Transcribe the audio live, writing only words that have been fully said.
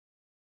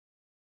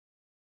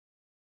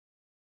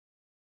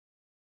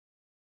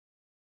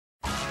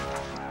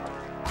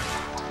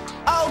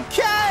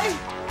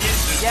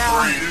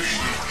Yeah.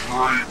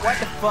 What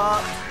the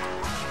fuck?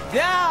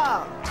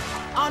 Yeah.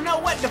 I don't know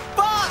what the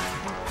fuck.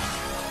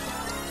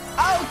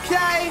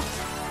 Okay.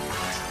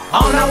 I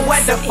don't know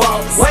what the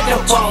fuck, what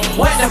the fuck,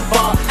 what the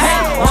fuck. Hey,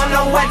 I don't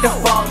know what the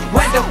fuck,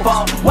 what the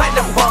fuck, what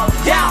the fuck.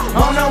 Yeah, I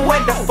don't know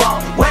what the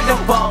fuck, what the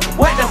fuck,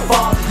 what the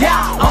fuck.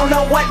 Yeah, I don't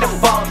know what the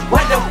fuck,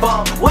 what the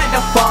fuck, what the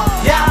fuck.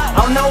 Yeah,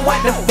 I don't know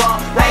what the fuck.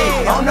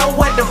 Hey, I don't know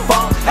what the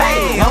fuck.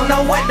 Hey, I don't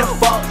know what the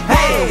fuck.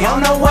 Hey, I don't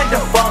know what the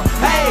fuck.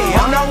 Hey,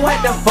 I don't know what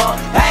the fuck.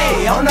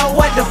 Hey, I don't know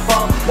what the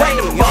fuck. Wait,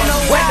 I don't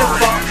know what the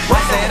fuck.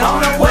 What's that? I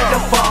don't know what the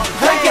fuck.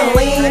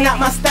 Drinking lean out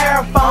my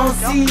styrofoam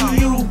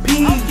CUP,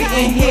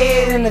 getting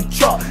head in the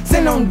truck,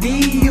 sitting on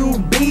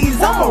DUBs.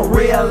 I'm a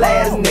real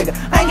ass nigga.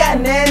 I ain't got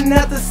nothing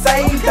else to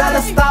say.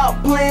 Better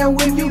stop playing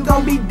with you,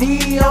 gon' be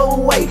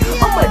DOA.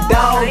 I'm a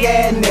dog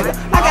ass nigga.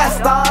 I got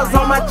stars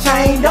on my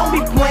chain. Don't be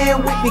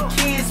playing with the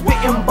kids,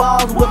 spitting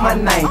balls with my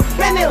name.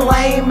 Man, that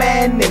lame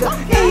ass nigga,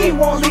 he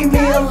won't leave me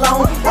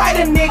alone. Write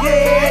a nigga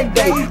every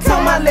day,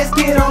 tell my let's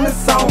get on the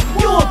song.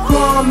 You a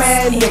crumb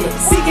ass nigga,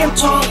 he get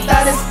punked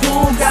out of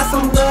school. Got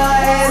some little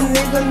ass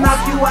nigga knock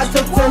you out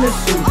your tennis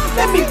shoes.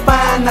 Let me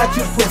find out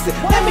you pussy,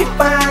 let me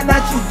find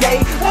out you gay.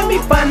 Let me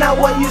find out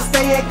what you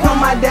say and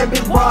come out that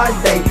big broad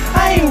day.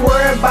 I ain't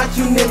worried about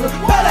you nigga,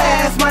 better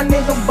ask my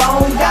nigga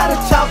Bone. Got a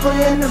chopper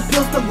in the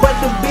pistol but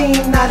the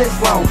beam not as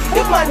long.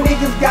 If my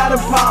niggas got a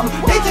problem,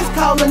 they just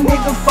call a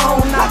nigga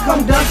phone. I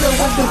come dunking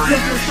with the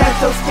pistol, scratch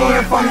your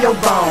skin from your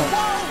bone.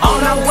 I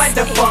don't know what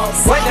the fuck,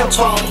 what the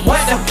fuck,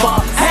 what the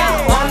fuck. Hey,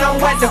 I don't know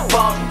what the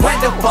fuck, what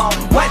the fuck,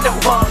 what the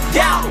fuck.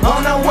 Yeah, I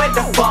don't know what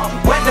the fuck,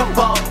 what the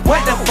fuck,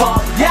 what the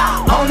fuck.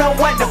 Yeah, I don't know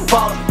what the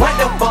fuck, what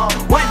the fuck,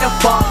 what the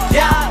fuck.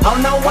 Yeah, I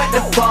don't know what the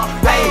fuck.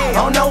 Hey,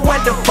 I don't know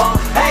what the fuck.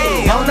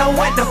 Hey, I don't know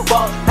what the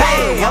fuck.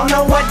 Hey, I don't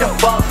know what the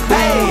fuck.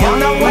 Hey, I don't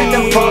know what the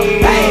fuck.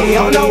 Hey,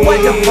 I don't know what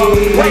the fuck.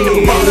 What the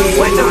fuck?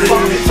 What the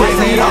fuck? I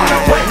say I don't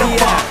know what the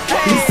fuck.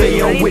 He say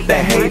I'm with the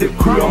hater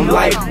crew, I'm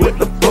like, what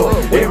the fuck?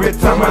 Every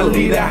time I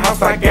leave the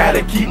house, I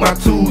gotta keep my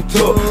tool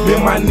tucked.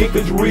 Man, my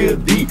niggas real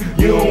deep,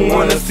 you don't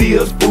wanna see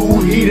us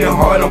fool. He done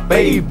hard on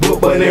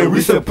Facebook, but in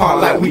recent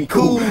part like we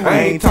cool. I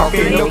ain't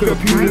talking no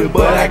computer,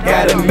 but I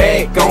got a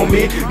Mac on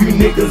me. You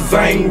niggas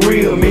ain't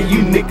real, man,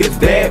 you niggas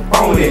that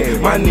phony.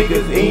 My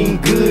niggas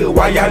ain't good,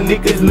 why y'all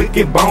niggas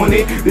looking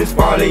bony? This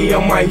party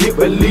on my hip,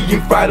 but leave you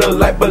fried up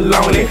like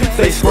bologna.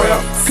 Say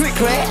scrap, Click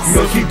class. you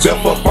know she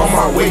belt up on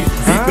my waist,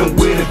 beefing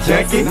with a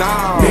jacket.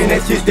 Man,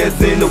 that shit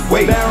that's in the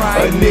way.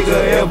 A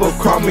nigga ever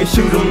cross me,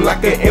 shoot him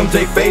like a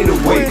MJ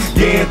fadeaway.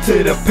 Get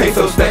into the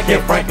peso,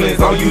 stacking Franklin's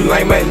on you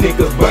like my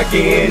niggas.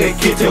 Bunkey in the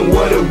kitchen,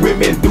 what a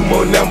women do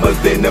more numbers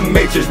than the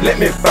Matrix. Let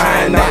me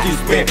find out you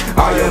spent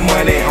all your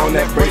money on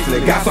that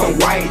bracelet. Got some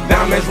white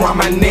diamonds round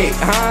my neck,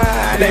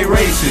 they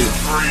racist.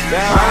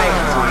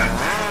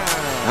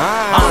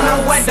 I don't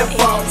know what the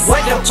fuck,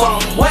 what the fuck,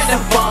 what the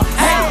fuck.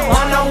 Hey, I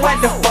don't know what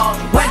the